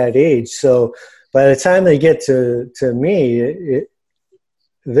that age. So by the time they get to me,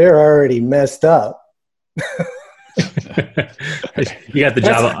 they're already messed up. You got the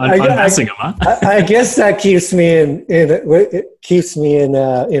job of unmessing them, huh? I guess that keeps me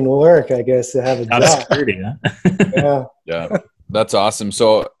in work, I guess, to have a job. Security, huh? Yeah, that's awesome.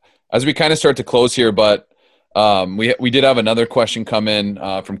 So as we kind of start to close here, but we did have another question come in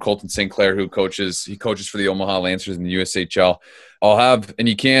from Colton St. Clair, who coaches for the Omaha Lancers in the USHL. And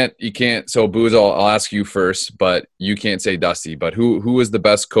you can't. So Booz, I'll ask you first, but you can't say Dusty. But who was the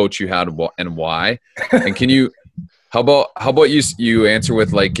best coach you had and why? And can you? How about you answer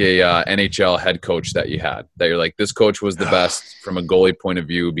with like a NHL head coach that you had, that you're like, this coach was the best from a goalie point of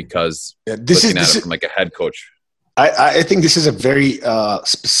view because looking at it from like a head coach. I think this is a very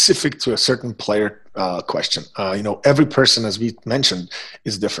specific to a certain player question. Every person, as we mentioned,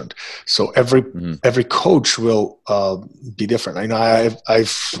 is different. So every coach will be different. I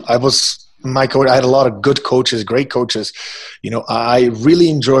was my coach. I had a lot of good coaches, great coaches. I really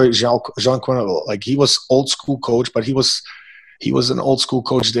enjoy Jean Quenneville. Like, he was old school coach, but he was an old school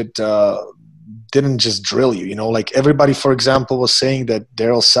coach that didn't just drill you. Like everybody, for example, was saying that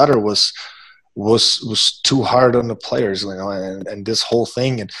Daryl Sutter was too hard on the players, and this whole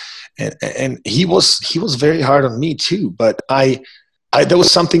thing, and he was very hard on me too. But there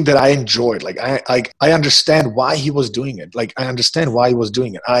was something that I enjoyed. Like I understand why he was doing it. Like, I understand why he was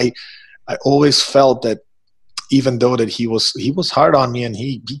doing it. I always felt that even though that he was hard on me and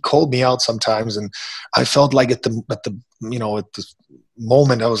he called me out sometimes, and I felt like at the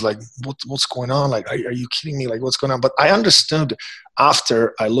moment I was like, what's going on? Like, are you kidding me? Like, what's going on? But I understood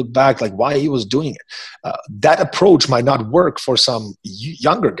after I look back, like, why he was doing it. That approach might not work for some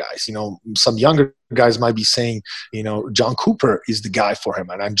younger guys. Some younger guys might be saying, John Cooper is the guy for him.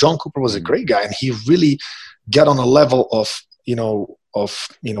 And John Cooper was a great guy, and he really got on a level of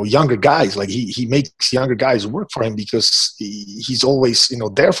younger guys. Like, he makes younger guys work for him because he's always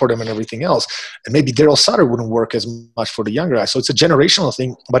there for them and everything else. And maybe Daryl Sutter wouldn't work as much for the younger guys. So it's a generational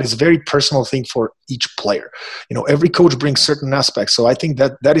thing, but it's a very personal thing for each player. Every coach brings certain aspects. So I think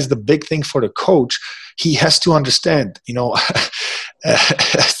that is the big thing for the coach. He has to understand.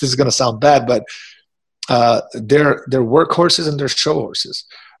 This is going to sound bad, but they're workhorses and they're show horses.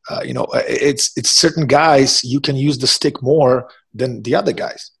 It's certain guys you can use the stick more than the other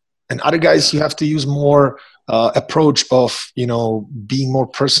guys, and other guys you have to use more approach of being more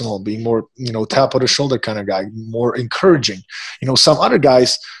personal, being more tap on the shoulder kind of guy, more encouraging. Some other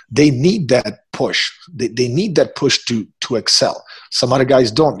guys, they need that push. They need that push to excel. Some other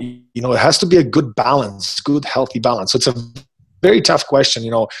guys don't. It has to be a good balance, good healthy balance. So it's a very tough question.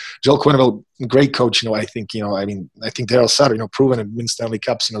 Joel Quenneville, great coach. I think Daryl Sutter, proven and win Stanley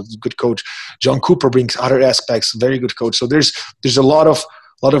Cups, good coach. John Cooper brings other aspects, very good coach. So there's a lot of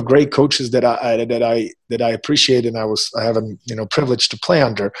great coaches that I appreciate, and I have a privilege to play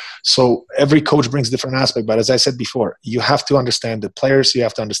under. So every coach brings different aspect. But as I said before, you have to understand the players. You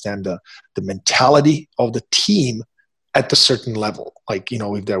have to understand the mentality of the team at a certain level. Like,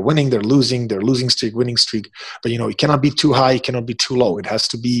 if they're winning, they're losing streak, winning streak. But, it cannot be too high, it cannot be too low. It has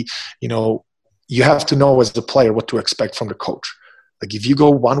to be, you have to know as a player what to expect from the coach. Like, if you go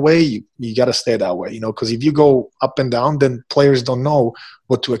one way, you got to stay that way, because if you go up and down, then players don't know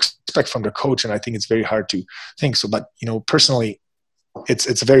what to expect from the coach. And I think it's very hard to think. So, but, personally,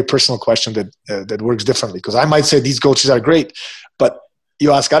 it's a very personal question that works differently, because I might say these coaches are great, but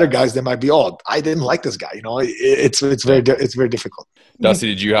you ask other guys, they might be, I didn't like this guy. It's very difficult. Dusty,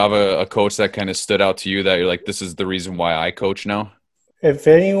 did you have a coach that kind of stood out to you that you're like, this is the reason why I coach now? If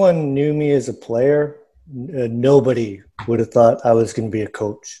anyone knew me as a player, nobody would have thought I was going to be a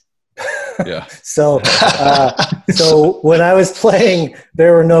coach. Yeah. So when I was playing,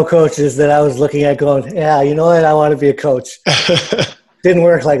 there were no coaches that I was looking at going, yeah, you know what? I want to be a coach. Didn't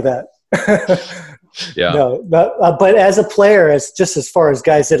work like that. Yeah. No, but as a player, as far as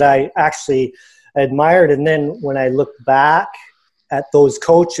guys that I actually admired, and then when I look back at those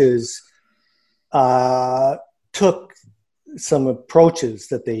coaches, took some approaches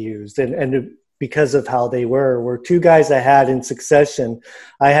that they used, and because of how they were two guys I had in succession.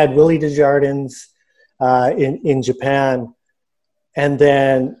 I had Willie Desjardins in Japan, And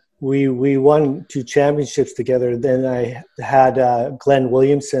then we won 2 championships together. Then I had Glenn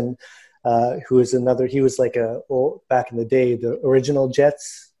Williamson, who was he was like back in the day, the original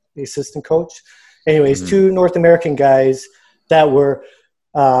Jets assistant coach. Anyways, 2 North American guys that were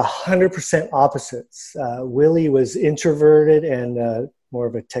 100% opposites. Willie was introverted and more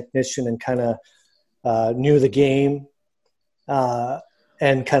of a technician and kind of knew the game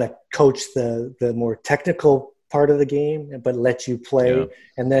and kind of coached the more technical part of the game, but let you play. Yeah.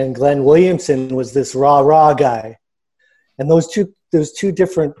 And then Glenn Williamson was this raw guy. And those two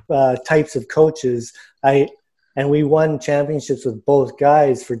different types of coaches, and we won championships with both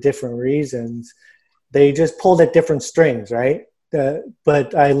guys for different reasons. They just pulled at different strings, right?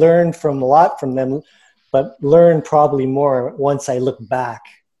 But I learned a lot from them, but learned probably more once I look back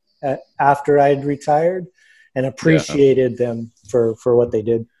after I'd retired and appreciated them for what they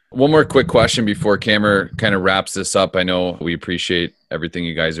did. One more quick question before Cameron kind of wraps this up. I know we appreciate everything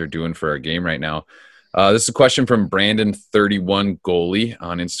you guys are doing for our game right now. This is a question from Brandon31 Goalie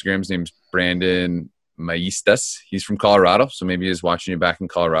on Instagram. His name's Brandon Maestas. He's from Colorado, so maybe he's watching you back in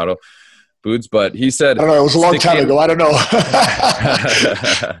Colorado, Boods. But he said, I don't know. It was a long time ago. I don't know.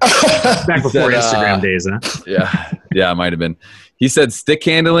 Back before Instagram days, huh? Yeah, it might have been. He said stick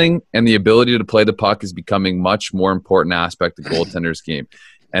handling and the ability to play the puck is becoming much more important aspect of goaltender's game,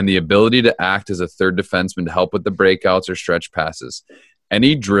 and the ability to act as a third defenseman to help with the breakouts or stretch passes.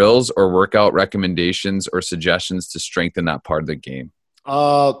 Any drills or workout recommendations or suggestions to strengthen that part of the game?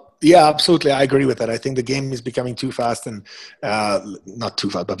 Yeah, absolutely. I agree with that. I think the game is becoming too fast and not too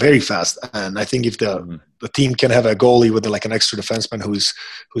fast, but very fast. And I think if the team can have a goalie with like an extra defenseman who's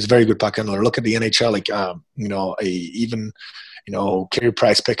very good puck handler. Look at the NHL, like Carey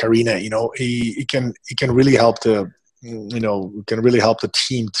Price, Pecorino. He can really help the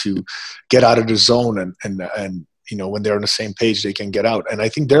team to get out of the zone and when they're on the same page, they can get out. And I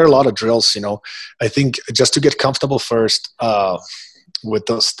think there are a lot of drills, I think just to get comfortable first with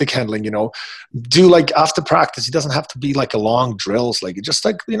the stick handling, do like after practice, it doesn't have to be like a long drills, like just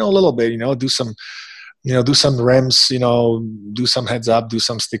like, a little bit, do some rims, do some heads up, do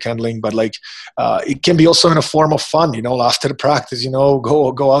some stick handling, but like it can be also in a form of fun, after the practice,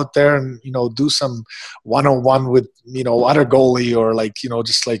 go out there and, do some one-on-one with, other goalie or like,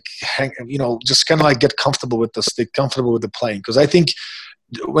 just like hang, just kind of like get comfortable with the stick, comfortable with the playing. Because I think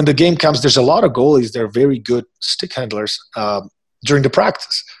when the game comes, there's a lot of goalies that are very good stick handlers during the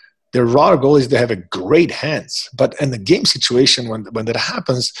practice. There are a lot of goalies that have a great hands, but in the game situation, when that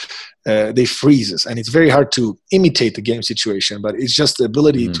happens, they freezes, and it's very hard to imitate the game situation. But it's just the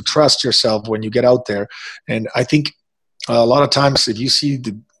ability to trust yourself when you get out there. And I think a lot of times, if you see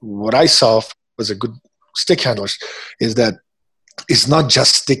what I saw was a good stick handlers, is that it's not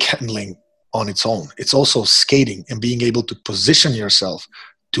just stick handling on its own; it's also skating and being able to position yourself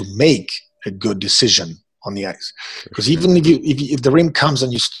to make a good decision on the ice. Because even if the rim comes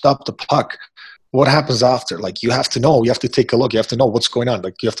and you stop the puck, what happens after? Like you have to take a look, you have to know what's going on,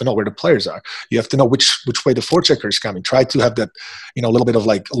 like you have to know where the players are, you have to know which way the forechecker is coming. Try to have that a little bit of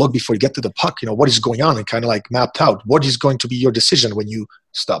like a look before you get to the puck, what is going on, and kind of like mapped out what is going to be your decision when you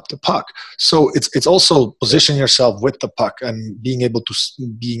stop the puck. So it's also position yourself with the puck and being able to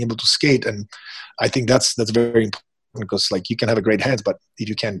skate. And I think that's very important, because like you can have a great hands, but if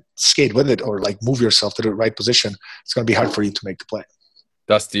you can't skate with it or like move yourself to the right position, it's going to be hard for you to make the play.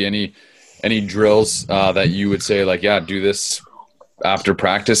 Dusty, any drills that you would say like, yeah, do this after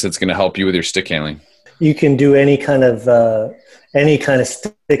practice, it's going to help you with your stick handling? You can do any kind of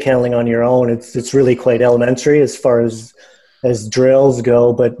stick handling on your own. It's really quite elementary as far as drills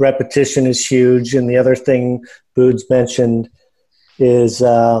go, but repetition is huge. And the other thing Boods mentioned is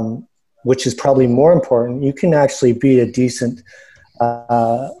which is probably more important, you can actually be a decent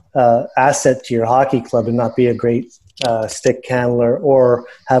asset to your hockey club and not be a great stick handler or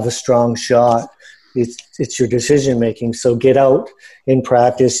have a strong shot. It's your decision making. So get out in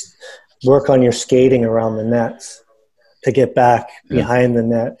practice, work on your skating around the nets to get back behind the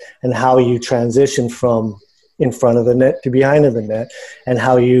net, and how you transition from in front of the net to behind of the net, and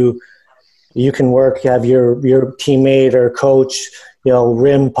how you can have your teammate or coach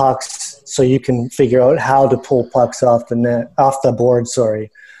rim pucks, so you can figure out how to pull pucks off the board.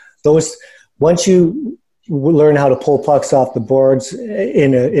 Once you learn how to pull pucks off the boards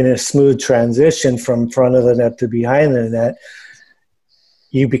in a smooth transition from front of the net to behind the net,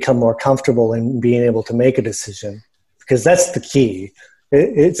 you become more comfortable in being able to make a decision, because that's the key.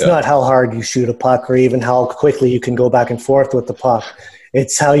 It's not how hard you shoot a puck or even how quickly you can go back and forth with the puck.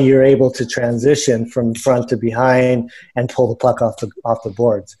 It's how you're able to transition from front to behind and pull the puck off the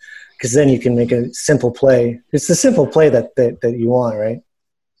boards, because then you can make a simple play. It's the simple play that you want, right?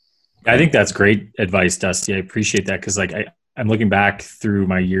 I think that's great advice, Dusty. I appreciate that, because like I'm looking back through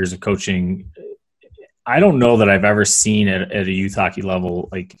my years of coaching. I don't know that I've ever seen at a youth hockey level,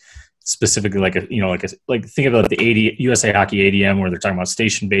 like specifically like think about the USA Hockey ADM, where they're talking about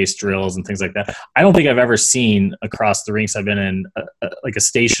station-based drills and things like that. I don't think I've ever seen across the rinks I've been in like a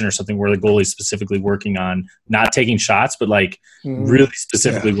station or something where the goalie's specifically working on not taking shots, but like really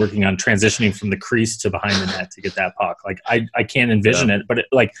specifically working on transitioning from the crease to behind the net to get that puck. Like I can't envision it, but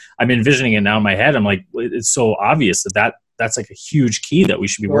I'm envisioning it now in my head. I'm like, it's so obvious that's like a huge key that we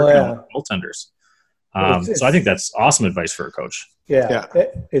should be working on with goaltenders. So I think that's awesome advice for a coach. Yeah.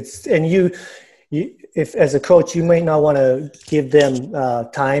 It's, and you, if as a coach, you might not want to give them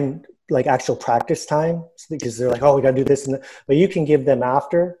time, like actual practice time, because they're like, oh, we got to do this. But you can give them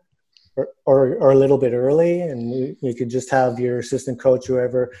after or a little bit early, and you could just have your assistant coach,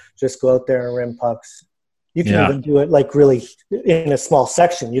 whoever, just go out there and rim pucks. You can even do it like really in a small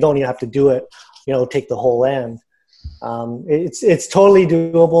section. You don't even have to do it, take the whole end. It's totally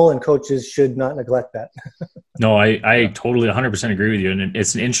doable, and coaches should not neglect that. No, I totally 100% agree with you. And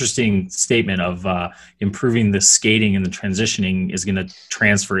it's an interesting statement of improving the skating and the transitioning is going to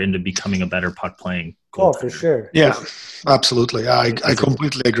transfer into becoming a better puck playing goaltender. Oh, for sure. Yeah, absolutely. I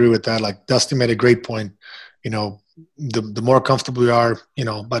completely agree with that. Like Dusty made a great point. The more comfortable we are,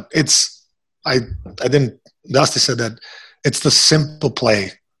 but Dusty said that it's the simple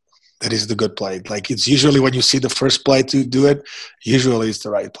play that is the good play. Like it's usually when you see the first play to do it, usually it's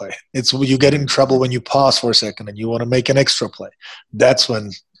the right play. It's when you get in trouble when you pause for a second and you want to make an extra play. That's when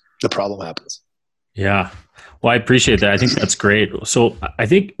the problem happens. Yeah. Well, I appreciate that. I think that's great. So I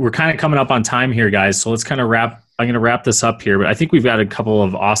think we're kind of coming up on time here, guys. So let's kind of I'm going to wrap this up here, but I think we've got a couple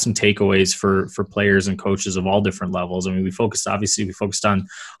of awesome takeaways for players and coaches of all different levels. I mean, we focused on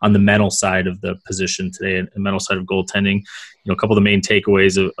the mental side of the position today, and the mental side of goaltending. A couple of the main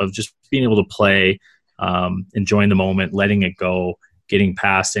takeaways of just being able to play, enjoying the moment, letting it go, getting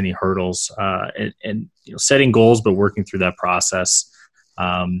past any hurdles, and setting goals, but working through that process.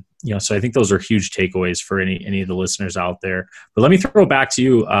 So I think those are huge takeaways for any of the listeners out there. But let me throw it back to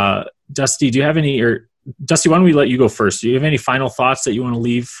you, Dusty. Do you have any, or Dusty, why don't we let you go first? Do you have any final thoughts that you want to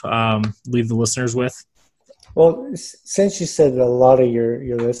leave the listeners with? Well, since you said that a lot of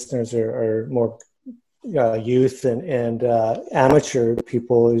your listeners are more youth and amateur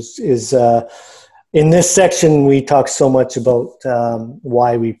people, is in this section we talk so much about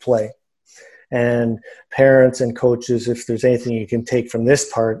why we play. And parents and coaches, if there's anything you can take from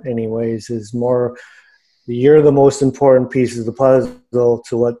this part anyways, is more you're the most important piece of the puzzle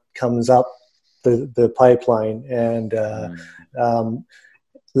to what comes up the pipeline, and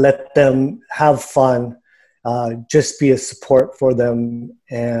let them have fun. Just be a support for them,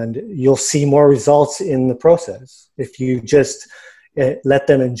 and you'll see more results in the process. If you just let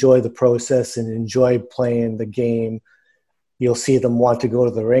them enjoy the process and enjoy playing the game, you'll see them want to go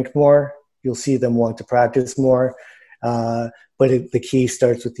to the rink more. You'll see them want to practice more. But the key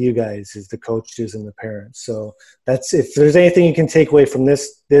starts with you guys, is the coaches and the parents. So that's, if there's anything you can take away from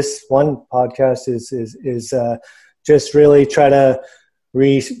this one podcast, is just really try to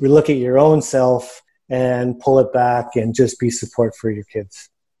relook at your own self and pull it back and just be support for your kids.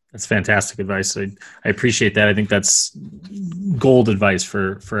 That's fantastic advice. I appreciate that. I think that's gold advice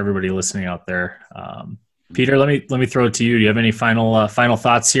for everybody listening out there. Peter, let me throw it to you. Do you have any final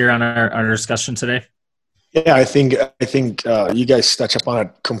thoughts here on our discussion today? Yeah, I think you guys touch upon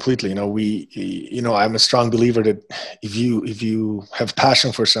it completely. I'm a strong believer that if you have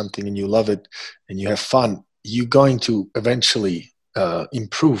passion for something and you love it and you have fun, you're going to eventually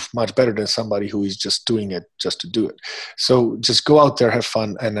improve much better than somebody who is just doing it just to do it. So just go out there, have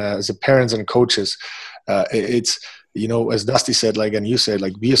fun, and as a parents and coaches, it's, as Dusty said, and you said,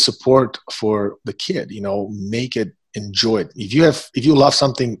 be a support for the kid. Make it, enjoy it. If you love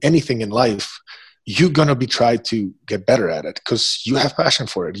something, anything in life, you're going to be trying to get better at it because you have passion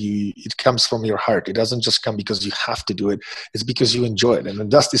for it. It comes from your heart. It doesn't just come because you have to do it. It's because you enjoy it. And then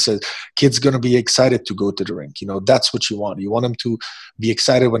Dusty says, kids going to be excited to go to the rink. That's what you want. You want them to be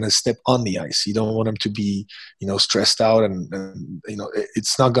excited when they step on the ice. You don't want them to be, stressed out and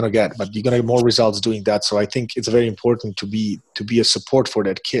it's not going to get, but you're going to get more results doing that. So I think it's very important to be a support for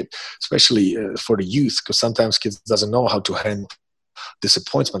that kid, especially for the youth, because sometimes kids doesn't know how to handle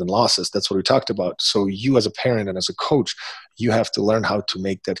disappointment and losses. That's what we talked about. So you as a parent and as a coach, you have to learn how to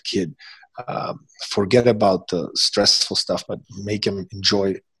make that kid forget about the stressful stuff, but make him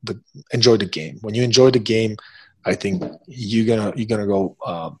enjoy the game. When you enjoy the game, I think you're gonna go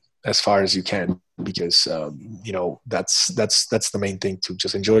as far as you can, because that's the main thing, to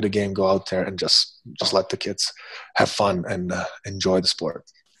just enjoy the game, go out there and just let the kids have fun and enjoy the sport.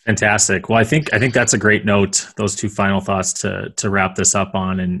 Fantastic. Well, I think that's a great note. Those two final thoughts to wrap this up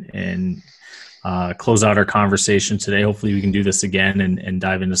on and close out our conversation today. Hopefully we can do this again and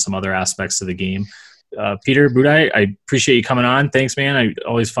dive into some other aspects of the game. Peter Budaj, I appreciate you coming on. Thanks, man.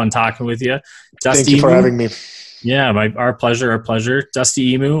 Always fun talking with you. Dusty, thank you for having me. Yeah, our pleasure.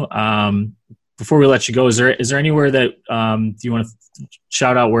 Dusty Emu. Before we let you go, is there anywhere that do you want to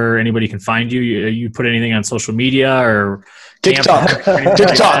shout out where anybody can find you? You put anything on social media or TikTok?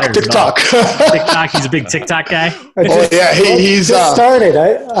 TikTok. He's a big TikTok guy. He's just started.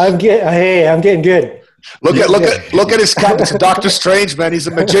 I'm getting good. Look at his cap. It's Doctor Strange, man. He's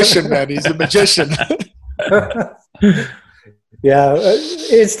a magician, man. He's a magician. Yeah,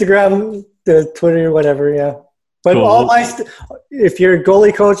 Instagram, the Twitter, whatever. Yeah. But cool. If you're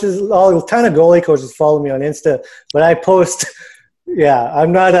goalie coaches, all a ton of goalie coaches follow me on Insta. But I post,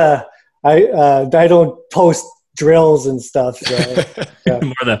 I'm not I don't post drills and stuff. So, yeah.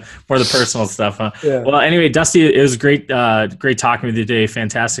 more the personal stuff, huh? Yeah. Well, anyway, Dusty, it was great talking with you today.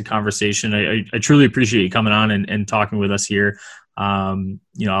 Fantastic conversation. I truly appreciate you coming on and talking with us here. I'll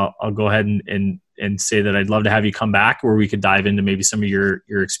go ahead and say that I'd love to have you come back where we could dive into maybe some of your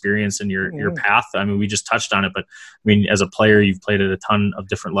experience and your path. I mean, we just touched on it, but I mean, as a player, you've played at a ton of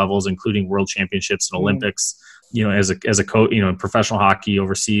different levels, including world championships and Olympics, as a coach, in professional hockey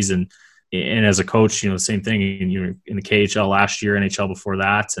overseas and as a coach, the same thing in the KHL last year, NHL before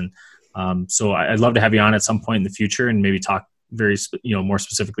that. And so I'd love to have you on at some point in the future and maybe talk more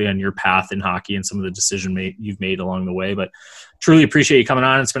specifically on your path in hockey and some of the decision you've made along the way. But truly appreciate you coming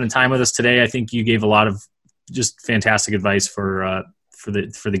on and spending time with us today. I think you gave a lot of just fantastic advice for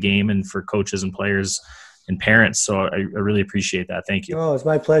the game and for coaches and players and parents. So I really appreciate that. Thank you. Oh, it's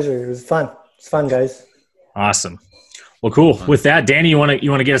my pleasure. It was fun. It's fun, guys. Awesome. Well, cool. With that, Danny, you want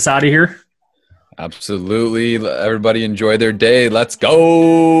to get us out of here? Absolutely. Everybody enjoy their day. Let's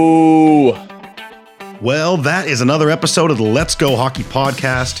go. Well, that is another episode of the Let's Go Hockey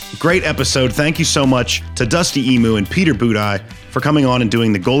Podcast. Great episode. Thank you so much to Dusty Emu and Peter Budaj for coming on and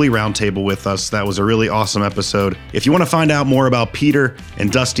doing the goalie roundtable with us. That was a really awesome episode. If you want to find out more about Peter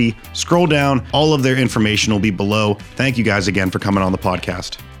and Dusty, scroll down. All of their information will be below. Thank you guys again for coming on the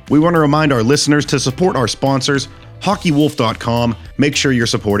podcast. We want to remind our listeners to support our sponsors, HockeyWolf.com. Make sure you're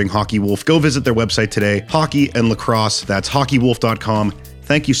supporting Hockey Wolf. Go visit their website today. Hockey and lacrosse. That's HockeyWolf.com.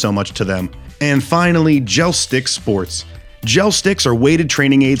 Thank you so much to them. And finally, Gel Sticks Sports. Gel sticks are weighted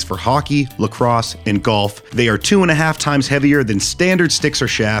training aids for hockey, lacrosse, and golf. They are 2.5 times heavier than standard sticks or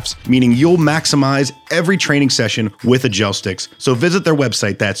shafts, meaning you'll maximize every training session with a gel sticks. So visit their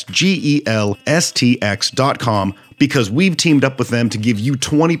website, that's GELSTX.com, because we've teamed up with them to give you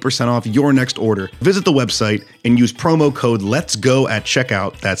 20% off your next order. Visit the website and use promo code LET'SGO at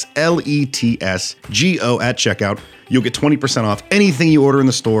checkout. That's LETSGO at checkout. You'll get 20% off anything you order in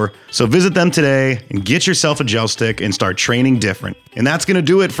the store. So visit them today and get yourself a gel stick and start training different. And that's going to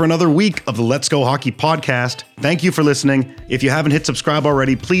do it for another week of the Let's Go Hockey Podcast. Thank you for listening. If you haven't hit subscribe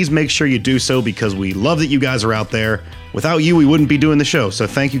already, please make sure you do so because we love that you guys are out there. Without you, we wouldn't be doing the show. So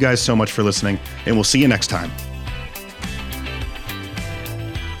thank you guys so much for listening, and we'll see you next time.